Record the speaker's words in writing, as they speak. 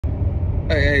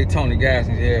Hey, Tony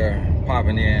Gaskins here,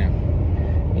 popping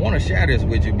in. I want to share this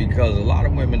with you because a lot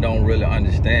of women don't really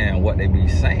understand what they be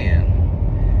saying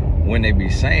when they be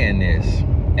saying this.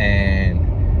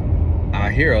 And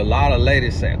I hear a lot of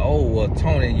ladies say, oh, well,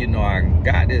 Tony, you know, I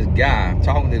got this guy, I'm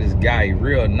talking to this guy, he's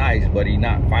real nice, but he's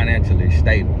not financially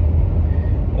stable.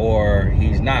 Or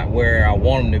he's not where I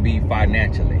want him to be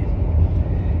financially.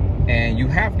 And you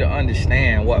have to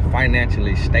understand what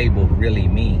financially stable really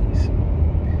means.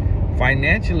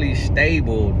 Financially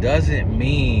stable doesn't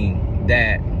mean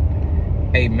that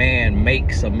a man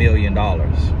makes $1 million.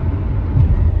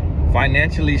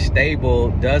 Financially stable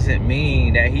doesn't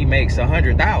mean that he makes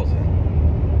 100,000.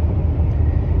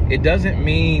 It doesn't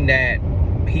mean that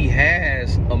he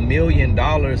has $1 million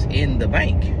in the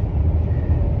bank,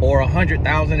 or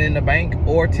 100,000 in the bank,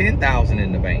 or 10,000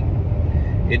 in the bank.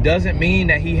 It doesn't mean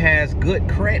that he has good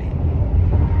credit.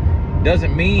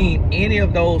 Doesn't mean any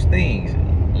of those things.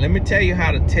 Let me tell you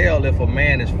how to tell if a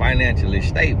man is financially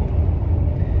stable,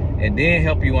 and then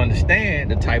help you understand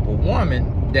the type of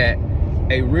woman that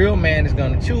a real man is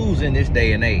going to choose in this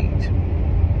day and age.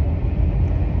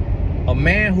 A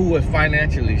man who is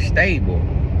financially stable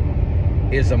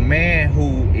is a man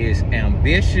who is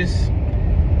ambitious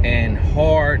and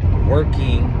hard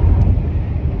working,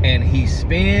 and he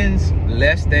spends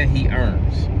less than he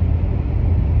earns.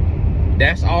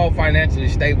 That's all financially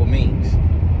stable means.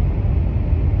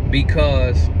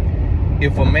 Because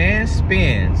if a man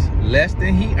spends less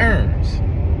than he earns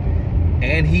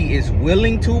and he is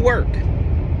willing to work,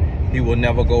 he will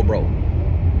never go broke.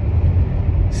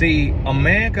 See, a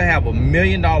man could have $1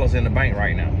 million in the bank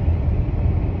right now,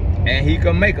 and he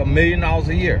could make $1 million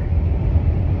a year.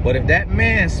 But if that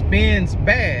man spends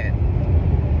bad,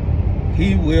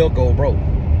 he will go broke.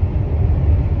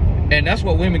 And that's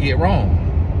what women get wrong.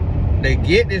 They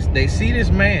get this, they see this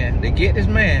man, they get this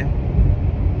man,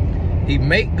 he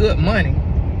make good money,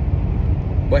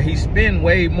 but he spend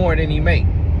way more than he make.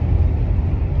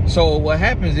 So what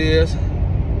happens is,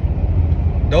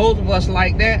 those of us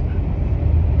like that,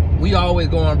 we always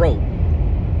going broke.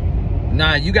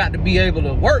 Now you got to be able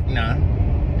to work now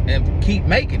and keep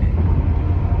making it.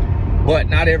 But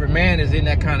not every man is in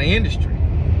that kind of industry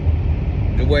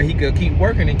to where he could keep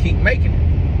working and keep making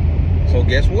it. So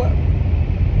guess what?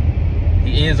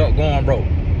 He ends up going broke.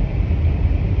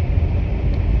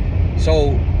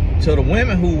 So to the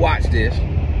women who watch this,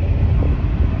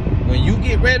 when you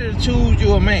get ready to choose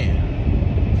you a man,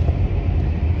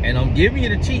 and I'm giving you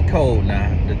the cheat code now.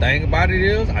 The thing about it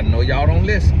is, I know y'all don't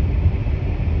listen.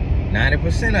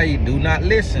 90% of you do not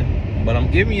listen, but I'm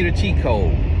giving you the cheat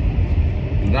code.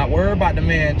 Do not worry about the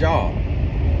man's job.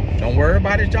 Don't worry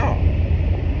about his job.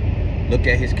 Look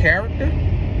at his character.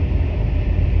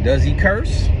 Does he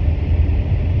curse?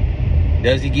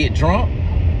 Does he get drunk?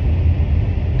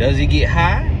 Does he get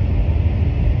high?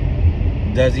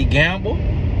 Does he gamble?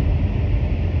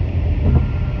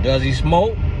 Does he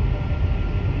smoke?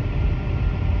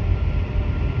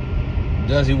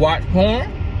 Does he watch porn?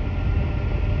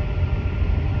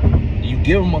 You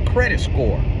give him a credit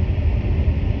score.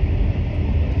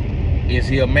 Is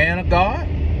he a man of God?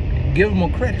 Give him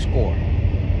a credit score.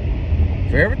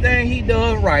 For everything he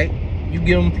does right, you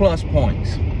give him plus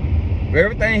points. For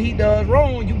everything he does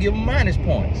wrong, you give him minus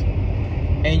points.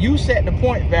 And you set the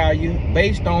point value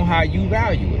based on how you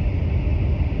value it.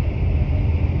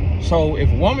 So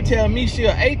if a woman tell me she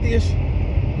an atheist,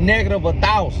 negative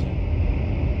 1,000.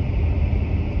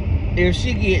 If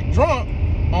she get drunk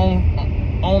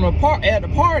at the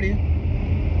party,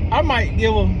 I might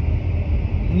give her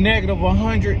negative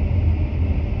 100,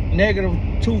 negative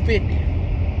 250.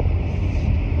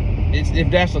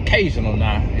 If that's occasional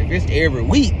now. If it's every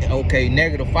week, okay,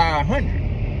 negative 500.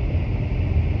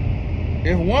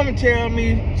 If a woman tell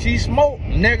me she smoked,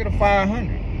 negative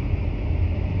 500.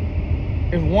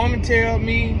 If a woman tell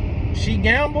me she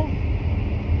gamble,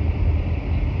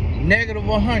 negative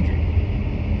 100.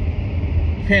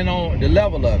 Depending on the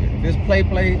level of it. If it's play,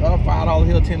 $5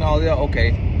 here, $10 there,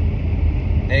 okay.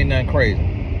 Ain't nothing crazy.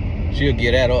 She'll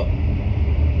get that up.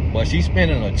 But she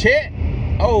spending a check,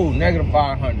 oh, negative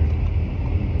 500.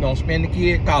 Gonna spend the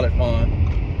kid college fund.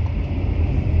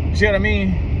 See what I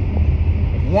mean?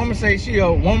 If a woman say she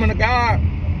a woman of God,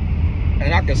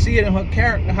 and I can see it in her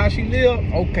character, how she live,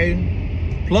 okay,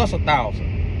 plus 1,000.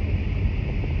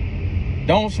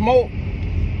 Don't smoke,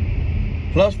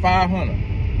 plus 500.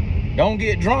 Don't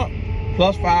get drunk,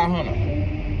 plus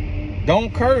 500.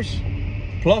 Don't curse,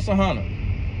 plus 100.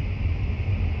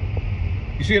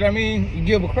 You see what I mean? You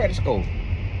give a credit score.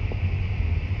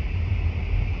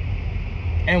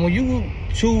 And when you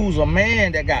choose a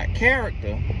man that got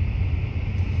character,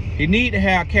 he need to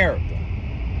have character.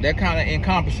 that kind of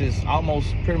encompasses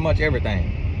almost pretty much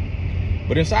everything.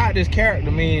 But inside this character,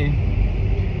 I mean,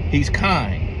 he's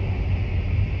kind,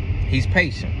 he's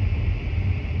patient,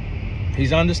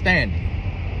 he's understanding,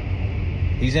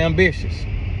 he's ambitious,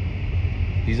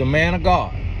 he's a man of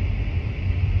God.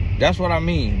 That's what I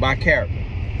mean by character.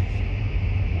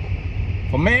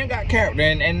 If a man got character,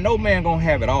 and no man gonna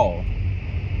have it all,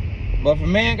 but if a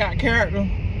man got character,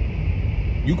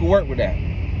 you can work with that.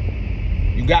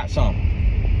 You got something.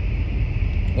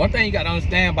 One thing you got to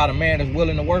understand about a man that's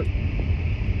willing to work,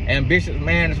 ambitious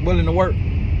man that's willing to work.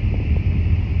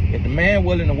 If the man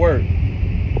willing to work,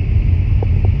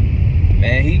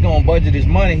 man, he's gonna budget his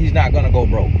money. He's not gonna go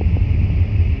broke.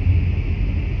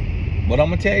 But I'm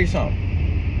gonna tell you something.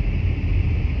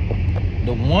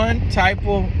 The one type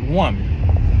of woman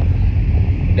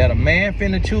that a man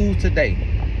finna choose today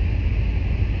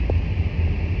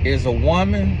is a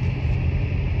woman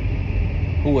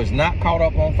who is not caught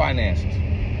up on finances.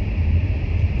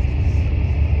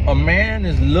 A man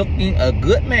is looking, a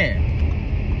good man,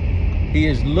 he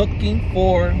is looking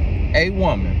for a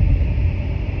woman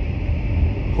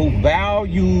who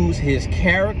values his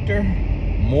character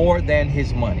more than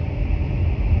his money.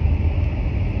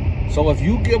 So if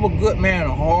you give a good man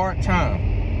a hard time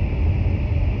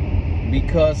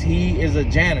because he is a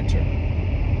janitor,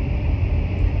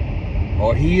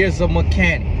 or he is a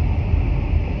mechanic,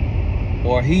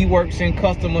 or he works in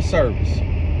customer service,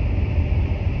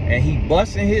 and he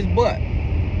busting his butt,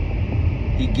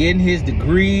 he getting his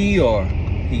degree, or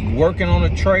he working on a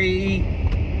trade,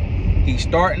 he's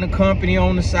starting a company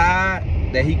on the side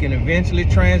that he can eventually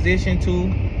transition to,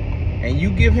 and you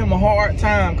give him a hard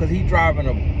time because he's driving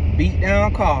a beat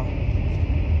down car,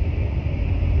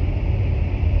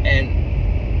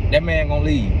 and that man gonna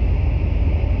leave.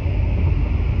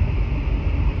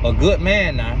 A good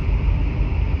man now.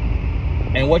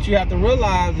 And what you have to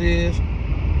realize is,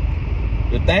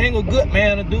 the thing a good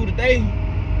man will do today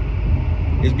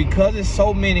is, because there's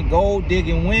so many gold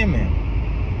digging women,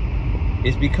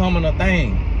 it's becoming a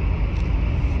thing,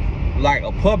 like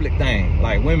a public thing,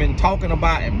 like women talking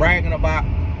about and bragging about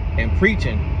and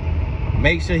preaching.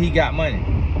 Make sure he got money,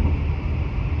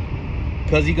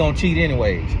 because he gonna cheat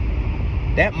anyways.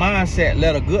 That mindset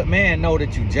let a good man know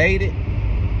that you jaded,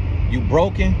 you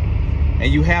broken,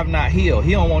 and you have not healed.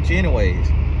 He don't want you anyways.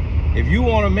 If you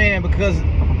want a man because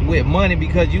with money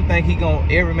because you think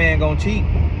every man gonna cheat,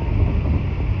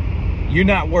 you're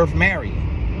not worth marrying.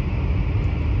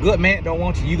 Good man don't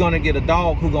want you. You're gonna get a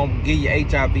dog who gonna give you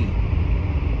HIV,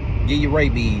 give you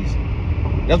rabies.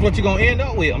 That's what you're gonna end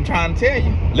up with. I'm trying to tell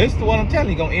you. Listen to what I'm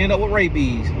telling you. You're gonna end up with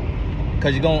rabies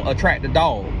because you're gonna attract the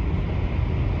dog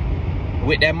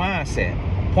with that mindset.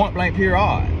 Point blank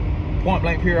period. Point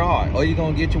blank period. Or you're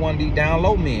gonna get you one of these down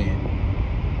low men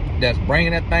that's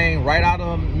bringing that thing right out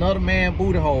of another man's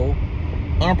booty hole,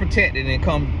 unprotected, and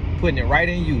come putting it right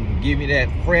in you, giving you that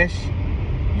fresh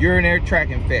urinary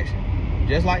tract infection,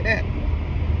 just like that.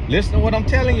 Listen to what I'm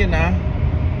telling you now.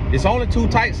 It's only two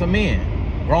types of men: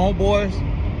 grown boys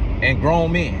and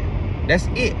grown men. That's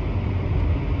it.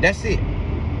 That's it.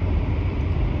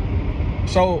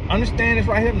 So understand this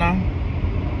right here now.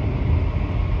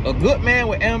 A good man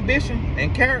with ambition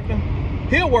and character,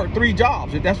 he'll work 3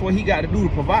 jobs if that's what he got to do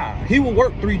to provide. He will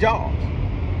work 3 jobs.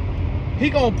 He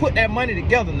gonna put that money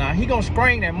together now. He gonna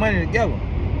screen that money together.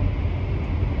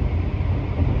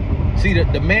 See,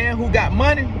 the man who got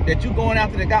money, that you going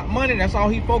after that got money, that's all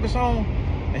he focus on,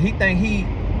 and he think he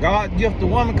God gift the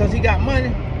woman because he got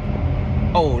money.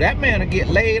 Oh, that man will get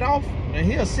laid off, and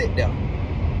he'll sit there.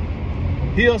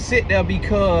 He'll sit there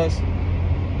because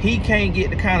he can't get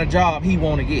the kind of job he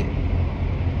want to get.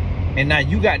 And now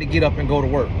you got to get up and go to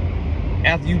work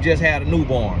after you just had a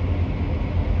newborn.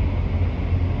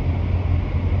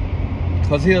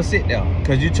 Because he'll sit there.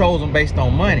 Because you chose him based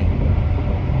on money.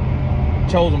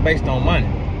 Chose him based on money.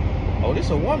 Oh, this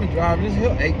is a woman driving this here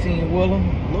 18-wheeler.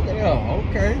 Look at her.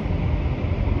 Okay.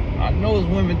 I know as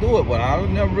women do it, but I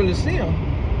never really see them.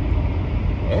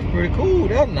 That's pretty cool,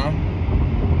 that now.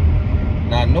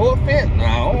 Now, no offense.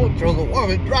 Now, I don't trust a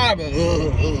woman driving.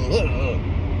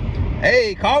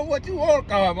 Hey, call me what you want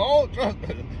to call me. I don't trust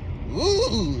her.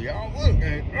 Ooh, y'all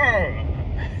looking.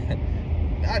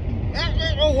 I do not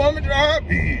let no woman drive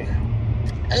me.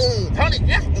 Oh, Tony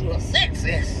Jackson was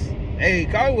sexist. Hey,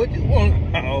 call me what you want to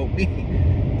call me.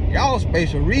 Y'all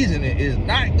spatial reasoning is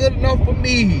not good enough for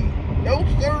me. No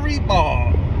sirree,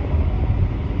 Bob.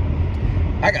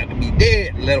 I got to be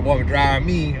dead to let a woman drive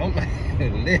me. I'm like,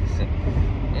 listen.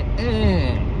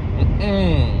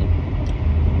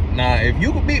 Now, if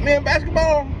you could beat me in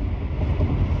basketball,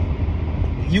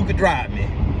 you could drive me.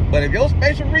 But if your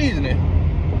spatial reasoning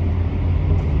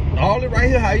All it right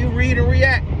here, how you read and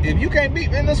react. If you can't beat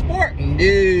me in the sport, no,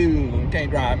 you can't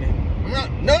drive me.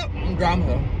 No, I'm driving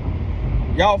her.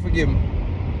 Y'all forgive me.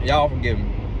 Y'all forgive me.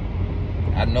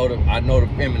 I know the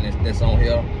feminists that's on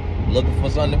here looking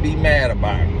for something to be mad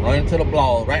about. Running to the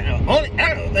blog right now. Only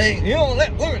thing, you don't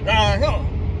let women drive here.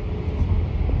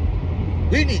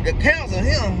 We need to cancel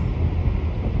him.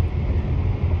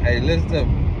 Hey, listen to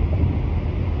me.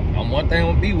 One thing I'm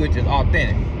gonna be with you is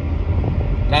authentic.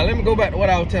 Now let me go back to what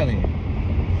I was telling you.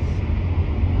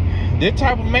 This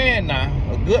type of man now,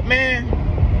 a good man,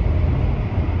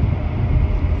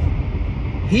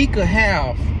 he could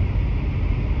have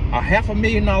a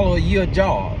 $500,000 a year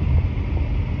job,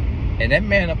 and that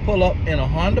man will pull up in a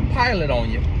Honda Pilot on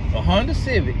you, a Honda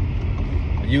Civic.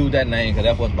 I use that name because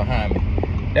that's what's behind me.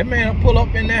 That man will pull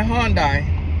up in that Honda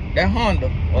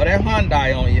or that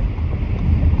Hyundai on you,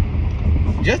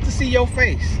 just to see your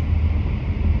face.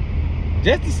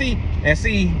 Just to see, and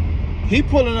see, he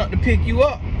pulling up to pick you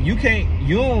up. You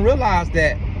don't realize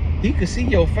that he could see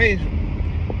your face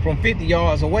from 50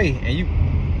 yards away, and you.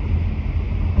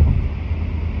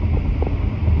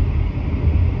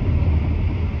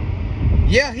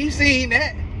 Yeah, he seen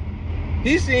that.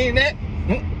 He seen that.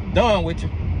 Done with you.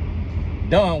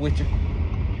 Done with you.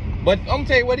 But I'm gonna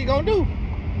tell you what he gonna do.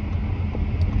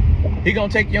 He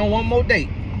gonna take you on one more date.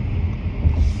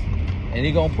 And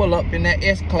he gonna pull up in that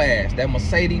S-Class, that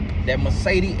Mercedes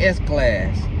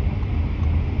S-Class.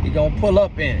 He gonna pull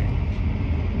up in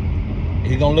it.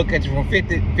 He gonna look at you from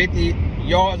 50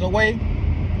 yards away,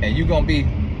 and you gonna be,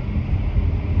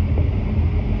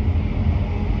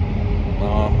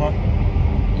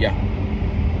 yeah.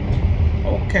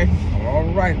 Okay, all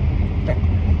right.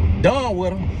 Done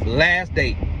with him. Last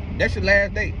date. That's your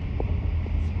last date.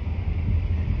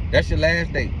 That's your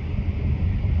last date.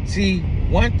 See,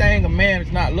 one thing a man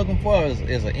is not looking for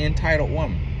is an entitled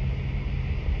woman.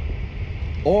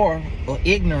 Or an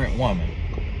ignorant woman.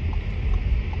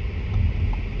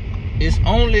 It's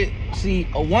only, see,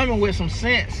 a woman with some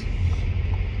sense,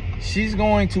 she's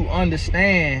going to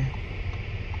understand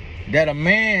that a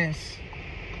man's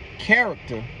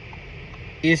character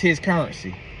is his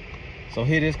currency. So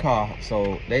hit his car.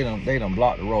 So they done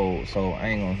blocked the road. So I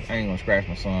ain't gonna scratch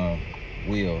my son's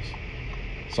wheels.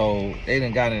 So they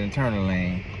done got an internal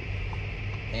lane,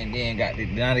 and then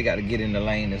now they got to get in the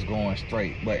lane that's going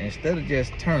straight. But instead of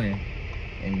just turning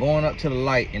and going up to the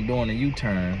light and doing a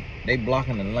U-turn, they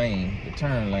blocking the lane, the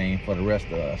turn lane for the rest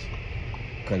of us,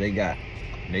 cause they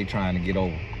trying to get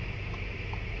over.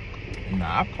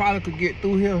 Now I probably could get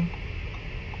through here.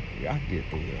 Yeah, I can get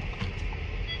through here.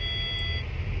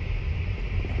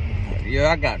 Yeah,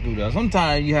 I got through there.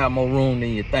 Sometimes you have more room than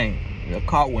you think. The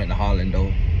car went to Holland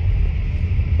though.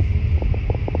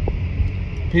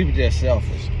 People just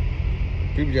selfish.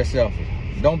 People just selfish.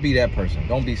 Don't be that person.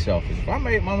 Don't be selfish. If I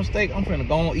made my mistake, I'm finna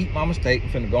go on, eat my mistake. I'm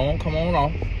finna go on, come on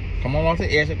off the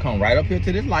exit, come right up here to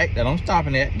this light that I'm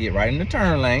stopping at, get right in the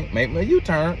turn lane, make me a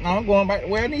U-turn. Now I'm going back to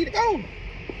where I need to go.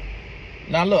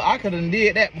 Now look, I could have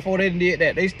did that before they did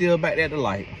that. They still back there at the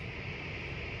light.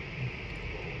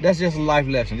 That's just a life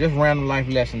lesson, just random life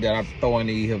lesson that I throw in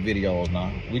these here videos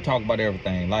now. We talk about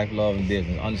everything, life, love, and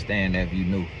business. Understand that if you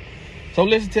knew. So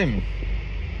listen to me.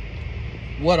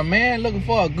 What a man looking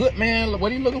for, a good man,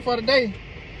 what he looking for today,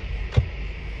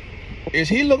 is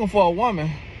he looking for a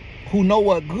woman who know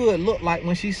what good look like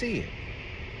when she see it.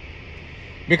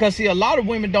 Because see, a lot of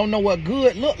women don't know what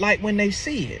good look like when they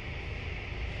see it.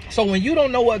 So when you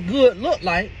don't know what good look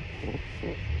like,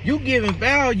 you giving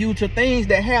value to things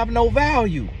that have no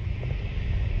value.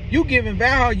 You giving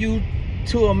value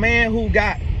to a man who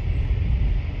got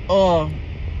a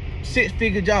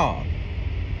 6-figure job,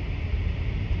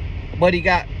 but he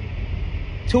got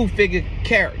 2-figure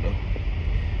character.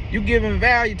 You giving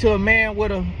value to a man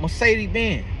with a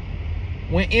Mercedes-Benz,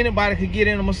 when anybody could get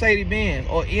in a Mercedes-Benz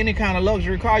or any kind of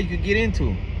luxury car you could get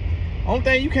into. Only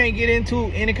thing you can't get into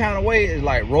any kind of way is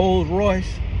like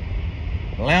Rolls-Royce,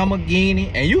 Lamborghini,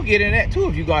 and you get in that too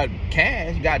if you got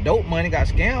cash, you got dope money, got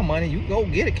scam money. You go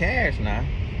get it cash now.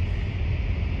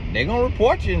 They gonna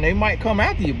report you and they might come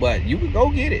after you, but you could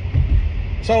go get it.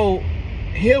 So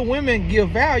here women give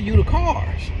value to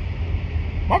cars.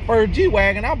 My first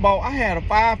G-Wagon I bought, I had a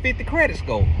 550 credit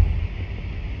score.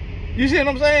 You see what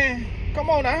I'm saying? Come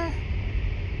on now.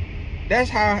 That's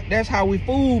how we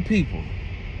fool people.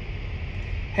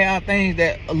 Have things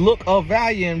that look of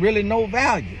value and really no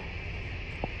value.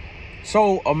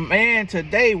 So a man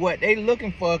today, what they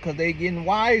looking for, because they getting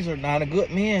wiser now, the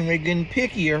good men, they getting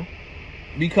pickier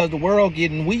because the world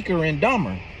getting weaker and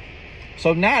dumber.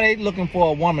 So now they looking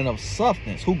for a woman of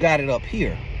substance who got it up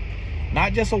here.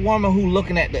 Not just a woman who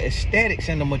looking at the aesthetics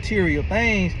and the material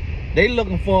things, They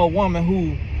looking for a woman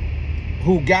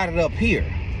who got it up here.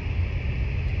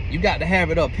 You got to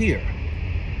have it up here.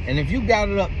 And if you got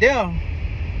it up there,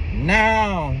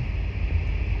 now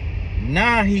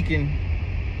he can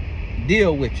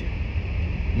deal with you.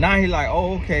 Now he like,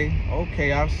 oh,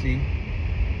 okay, I see.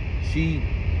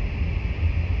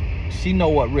 She know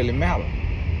what really matters.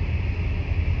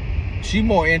 She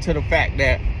more into the fact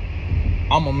that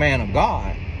I'm a man of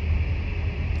God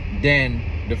than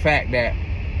the fact that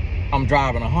I'm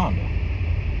driving a Honda.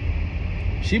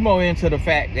 She more into the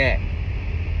fact that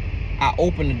I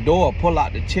open the door, pull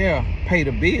out the chair, pay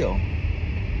the bill,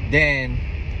 than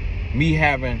me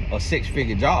having a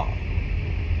 6-figure job.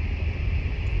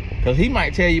 Because he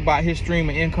might tell you about his stream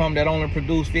of income that only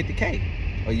produced $50K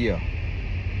a year.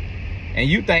 And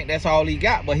you think that's all he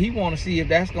got, but he want to see if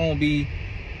that's going to be,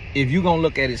 if you're going to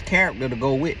look at his character to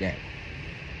go with that.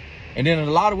 And then a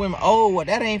lot of women, oh, well,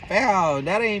 that ain't fair.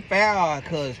 That ain't fair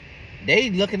because they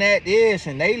looking at this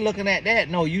and they looking at that.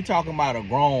 No, you talking about a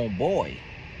grown boy.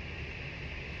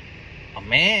 A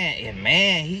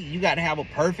man, you got to have a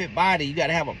perfect body. You got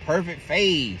to have a perfect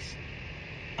face.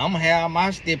 I'm going to have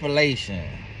my stipulation.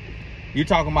 You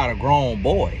talking about a grown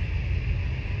boy.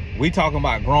 We talking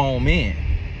about grown men.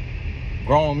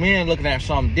 Grown men looking at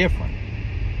something different.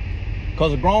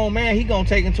 Because a grown man, he going to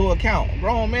take into account. A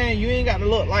grown man, you ain't got to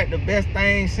look like the best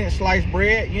thing since sliced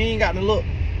bread. You ain't got to look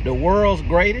the world's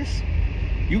greatest.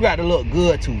 You got to look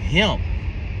good to him.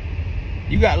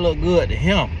 You got to look good to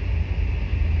him.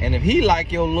 And if he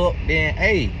like your look, then,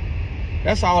 hey,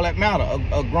 that's all that matter.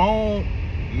 A grown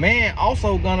man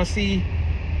also going to see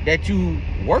that you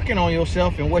working on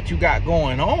yourself and what you got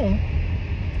going on.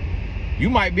 You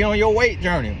might be on your weight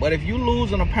journey, but if you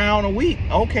losing a pound a week,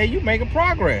 okay, you making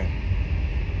progress.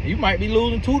 You might be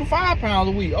losing 2 to 5 pounds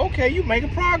a week. Okay, you making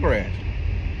progress.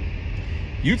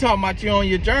 You talking about you on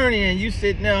your journey and you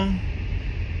sitting there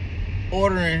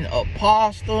ordering a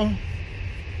pasta,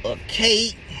 a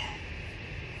cake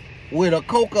with a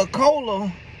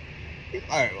Coca-Cola. It's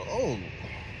like, oh,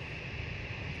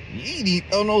 you ain't eat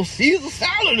no Caesar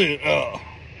salad in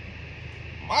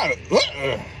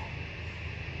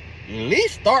at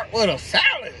least start with a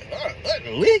salad. At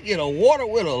least get a water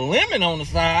with a lemon on the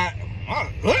side.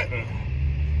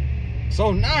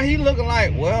 So now he looking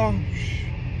like, well,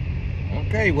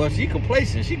 okay, well, she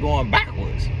complacent. She going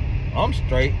backwards. I'm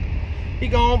straight. He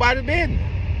going by the business.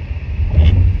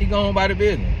 He going by the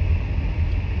business.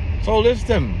 So listen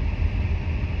to me.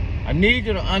 I need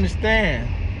you to understand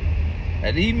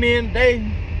that these men today,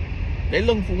 they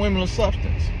looking for women of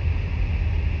substance,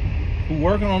 who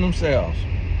working on themselves,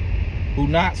 who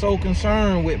not so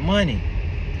concerned with money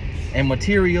and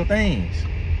material things.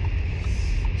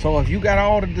 So if you got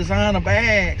all the designer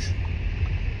bags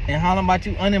and hollering about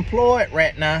you unemployed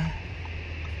right now,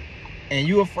 and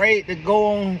you afraid to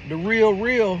go on the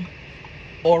Real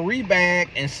or Rebag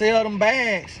and sell them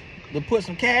bags to put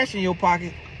some cash in your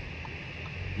pocket,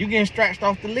 you getting scratched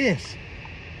off the list.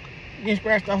 You getting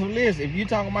scratched off the list. If you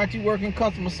talking about you working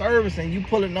customer service and you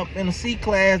pulling up in a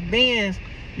C-class Benz,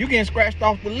 you getting scratched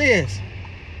off the list.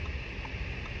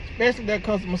 Especially that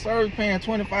customer service paying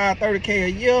 25, 30K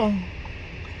a year.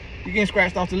 You getting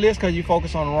scratched off the list because you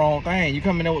focus on the wrong thing. You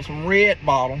coming in with some red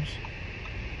bottoms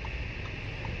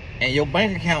and your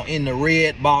bank account in the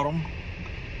red bottom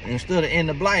instead of in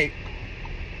the black.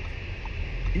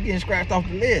 You getting scratched off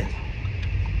the list.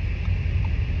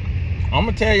 I'm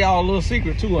gonna tell y'all a little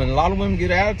secret too, and a lot of women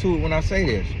get attitude when I say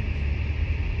this.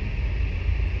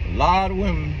 A lot of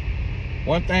women,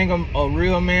 one thing a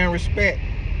real man respect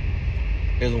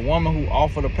is a woman who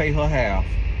offer to pay her half.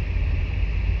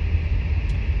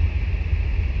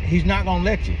 He's not gonna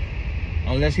let you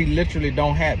unless he literally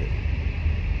don't have it.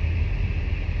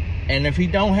 And if he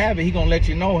don't have it, he gonna let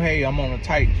you know, hey, I'm on a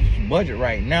tight budget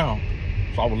right now,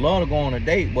 so I would love to go on a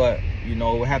date, but you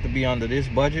know, it would have to be under this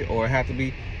budget, or it have to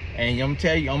be. And I'm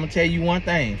gonna tell you one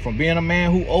thing, from being a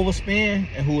man who overspend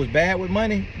and who is bad with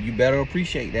money, you better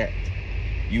appreciate that.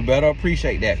 You better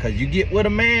appreciate that, because you get with a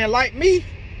man like me,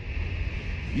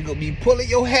 you gonna be pulling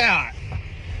your hair out.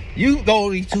 You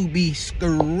going to be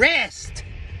stressed.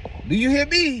 Do you hear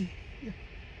me?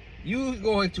 You're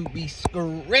going to be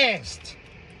stressed,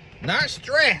 not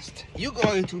stressed. You're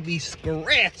going to be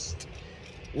stressed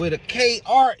with a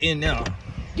KR in there.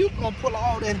 You gonna pull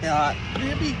all that hair out. You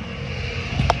hear me?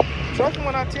 Trust me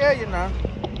when I tell you now.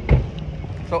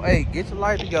 So, hey, get your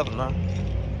life together now.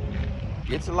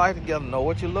 Get your life together. Know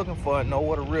what you're looking for and know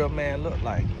what a real man look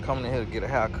like. Coming in here to get a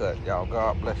haircut. Y'all,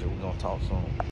 God bless you. We're going to talk soon.